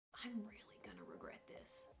I'm really gonna regret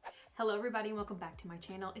this. Hello everybody and welcome back to my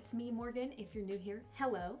channel. It's me, Morgan. If you're new here,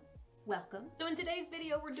 hello, welcome. So in today's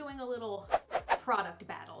video, we're doing a little product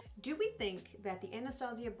battle. Do we think that the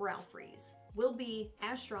Anastasia Brow Freeze will be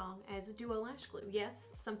as strong as Duo Lash Glue?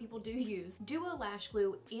 Yes, some people do use Duo Lash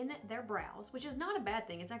Glue in their brows, which is not a bad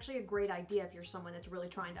thing. It's actually a great idea if you're someone that's really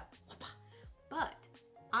trying to, but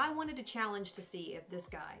I wanted to challenge to see if this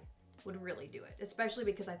guy would really do it, especially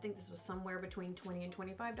because I think this was somewhere between $20 and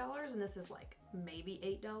 $25 and this is like maybe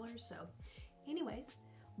 $8. So anyways,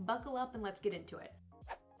 buckle up and let's get into it.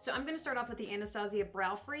 So I'm gonna start off with the Anastasia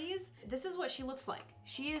Brow Freeze. This is what she looks like.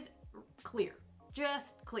 She is clear,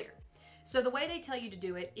 just clear. So the way they tell you to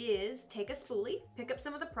do it is take a spoolie, pick up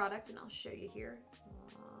some of the product, and I'll show you here.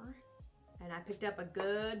 And I picked up a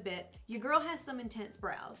good bit. Your girl has some intense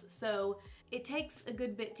brows, so it takes a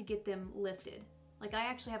good bit to get them lifted. Like I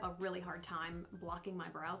actually have a really hard time blocking my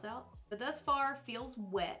brows out. But thus far, feels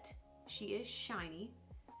wet. She is shiny.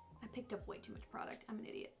 I picked up way too much product. I'm an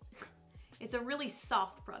idiot. It's a really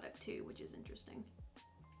soft product too, which is interesting.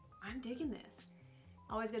 I'm digging this.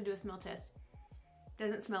 Always gotta do a smell test.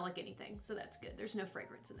 Doesn't smell like anything, so that's good. There's no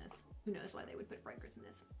fragrance in this. Who knows why they would put fragrance in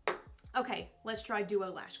this. Okay, let's try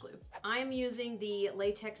Duo Lash Glue. I'm using the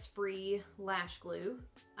latex-free lash glue.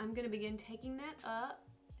 I'm gonna begin taking that up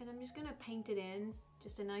and I'm just gonna paint it in,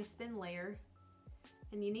 just a nice thin layer.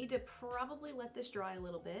 And you need to probably let this dry a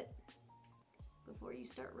little bit before you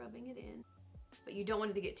start rubbing it in. But you don't want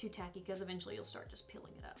it to get too tacky because eventually you'll start just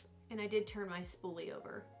peeling it up. And I did turn my spoolie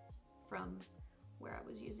over from where I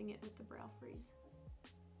was using it with the Brow Freeze.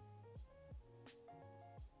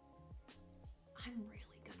 I'm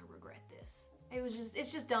really gonna regret this.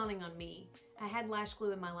 It's just dawning on me. I had lash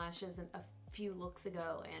glue in my lashes a few looks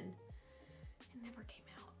ago and it never came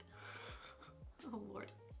out. Oh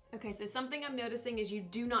Lord. Okay, so something I'm noticing is you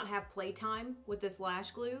do not have playtime with this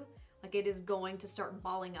lash glue. Like it is going to start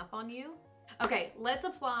balling up on you. Okay, let's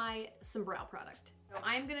apply some brow product. So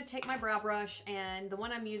I'm gonna take my brow brush and the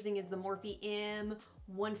one I'm using is the Morphe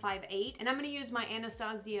M158 and I'm gonna use my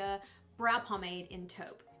Anastasia Brow Pomade in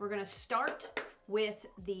taupe. We're gonna start with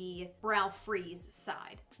the Brow Freeze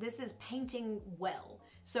side. This is painting well.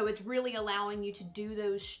 So it's really allowing you to do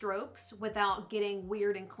those strokes without getting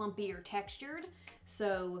weird and clumpy or textured.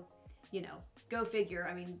 So, you know, go figure.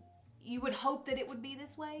 I mean, you would hope that it would be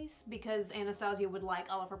this way because Anastasia would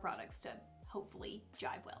like all of her products to hopefully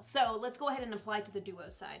jive well. So let's go ahead and apply to the Duo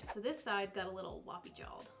side. So this side got a little whoppy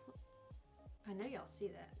jawed. I know y'all see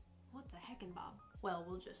that. What the heckin' Bob? Well,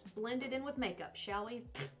 we'll just blend it in with makeup, shall we?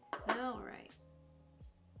 All right.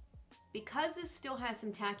 Because this still has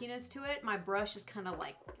some tackiness to it, my brush is kind of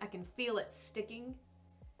like, I can feel it sticking.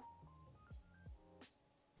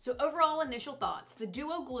 So overall initial thoughts, the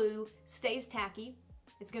Duo glue stays tacky.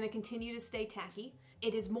 It's gonna continue to stay tacky.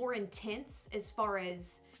 It is more intense as far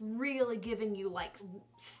as really giving you like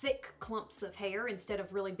thick clumps of hair instead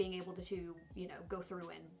of really being able to, you know, go through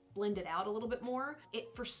and blend it out a little bit more.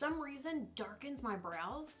 It, for some reason, darkens my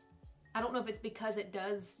brows. I don't know if it's because it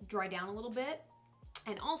does dry down a little bit.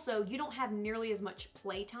 And also, you don't have nearly as much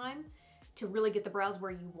playtime to really get the brows where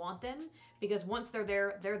you want them because once they're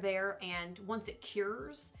there, and once it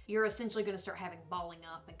cures, you're essentially gonna start having balling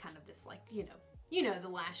up and kind of this like, you know, the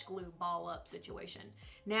lash glue ball up situation.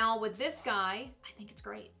 Now with this guy, I think it's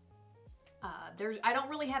great. I don't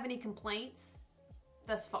really have any complaints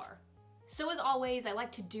thus far. So as always, I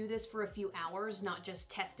like to do this for a few hours, not just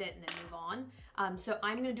test it and then move on. So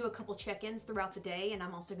I'm gonna do a couple check-ins throughout the day and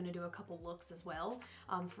I'm also gonna do a couple looks as well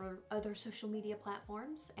for other social media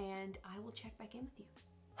platforms and I will check back in with you.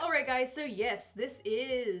 All right guys, so yes, this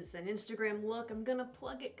is an Instagram look. I'm gonna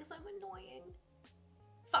plug it because I'm annoying.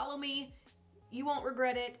 Follow me, you won't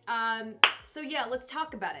regret it. So yeah, let's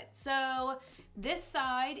talk about it. So this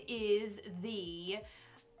side is the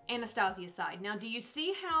Anastasia side. Now, do you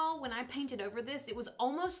see how when I painted over this, it was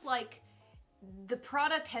almost like the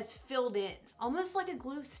product has filled in, almost like a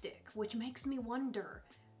glue stick, which makes me wonder,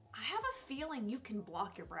 I have a feeling you can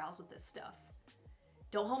block your brows with this stuff.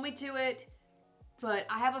 Don't hold me to it, but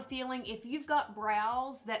I have a feeling if you've got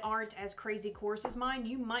brows that aren't as crazy coarse as mine,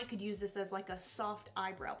 you might could use this as like a soft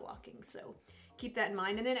eyebrow blocking. So keep that in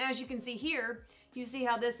mind. And then as you can see here, you see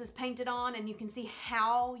how this is painted on and you can see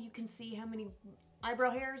how many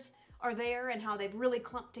eyebrow hairs are there and how they've really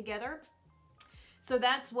clumped together. So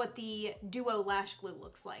that's what the Duo Lash Glue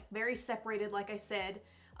looks like. Very separated, like I said.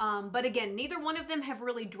 But again, neither one of them have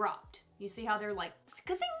really dropped. You see how they're like,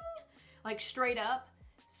 like straight up.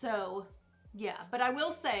 So yeah, but I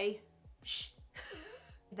will say, shh,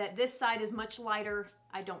 that this side is much lighter.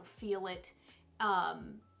 I don't feel it.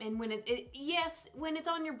 And when yes, when it's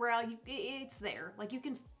on your brow, it's there. Like you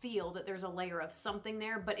can feel that there's a layer of something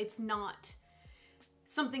there, but it's not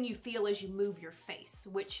something you feel as you move your face,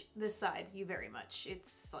 which this side, you very much,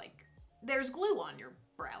 it's like there's glue on your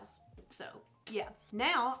brows. So yeah.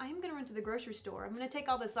 Now I'm gonna run to the grocery store. I'm gonna take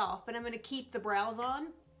all this off, but I'm gonna keep the brows on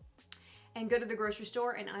and go to the grocery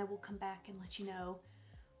store, and I will come back and let you know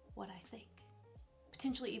what I think.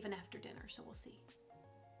 Potentially even after dinner, so we'll see.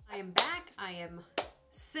 I am back. I am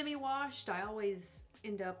semi-washed. I always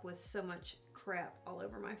end up with so much crap all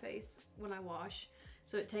over my face when I wash,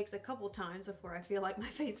 so it takes a couple times before I feel like my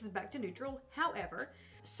face is back to neutral. However,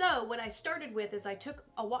 so what I started with is I took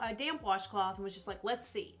a damp washcloth and was just like, let's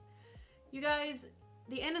see. You guys,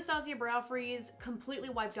 the Anastasia Brow Freeze completely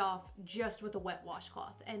wiped off just with a wet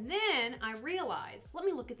washcloth. And then I realized, let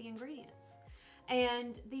me look at the ingredients.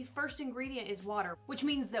 And the first ingredient is water, which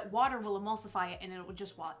means that water will emulsify it and it will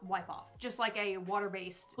just wipe off, just like a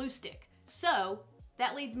water-based glue stick. So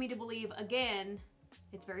that leads me to believe, again,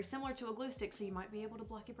 it's very similar to a glue stick, so you might be able to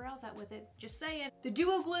block your brows out with it. Just saying. The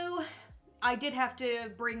Duo Glue, I did have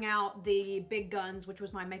to bring out the big guns, which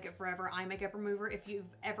was my Make It Forever eye makeup remover. If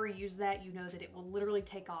you've ever used that, you know that it will literally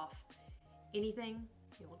take off anything.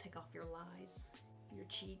 It will take off your lies, your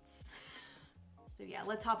cheats. So yeah,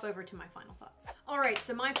 let's hop over to my final thoughts. All right,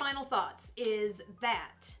 so my final thoughts is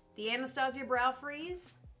that the Anastasia Brow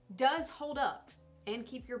Freeze does hold up and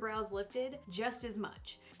keep your brows lifted just as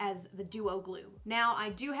much as the Duo Glue. Now, I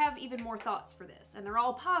do have even more thoughts for this, and they're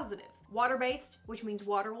all positive. Water-based, which means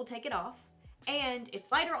water will take it off, and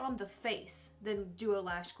it's lighter on the face than Duo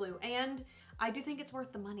Lash Glue, and I do think it's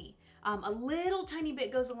worth the money. A little tiny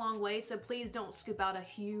bit goes a long way, so please don't scoop out a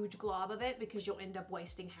huge glob of it because you'll end up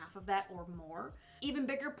wasting half of that or more. Even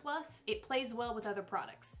bigger plus, it plays well with other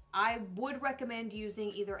products. I would recommend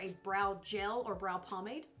using either a brow gel or brow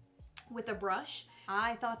pomade with a brush.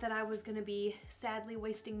 I thought that I was gonna be sadly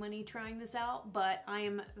wasting money trying this out, but I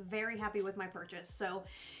am very happy with my purchase. So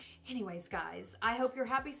anyways, guys, I hope you're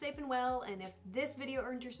happy, safe, and well, and if this video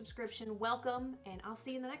earned your subscription, welcome, and I'll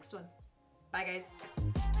see you in the next one. Bye, guys.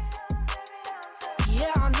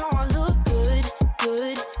 Yeah, I know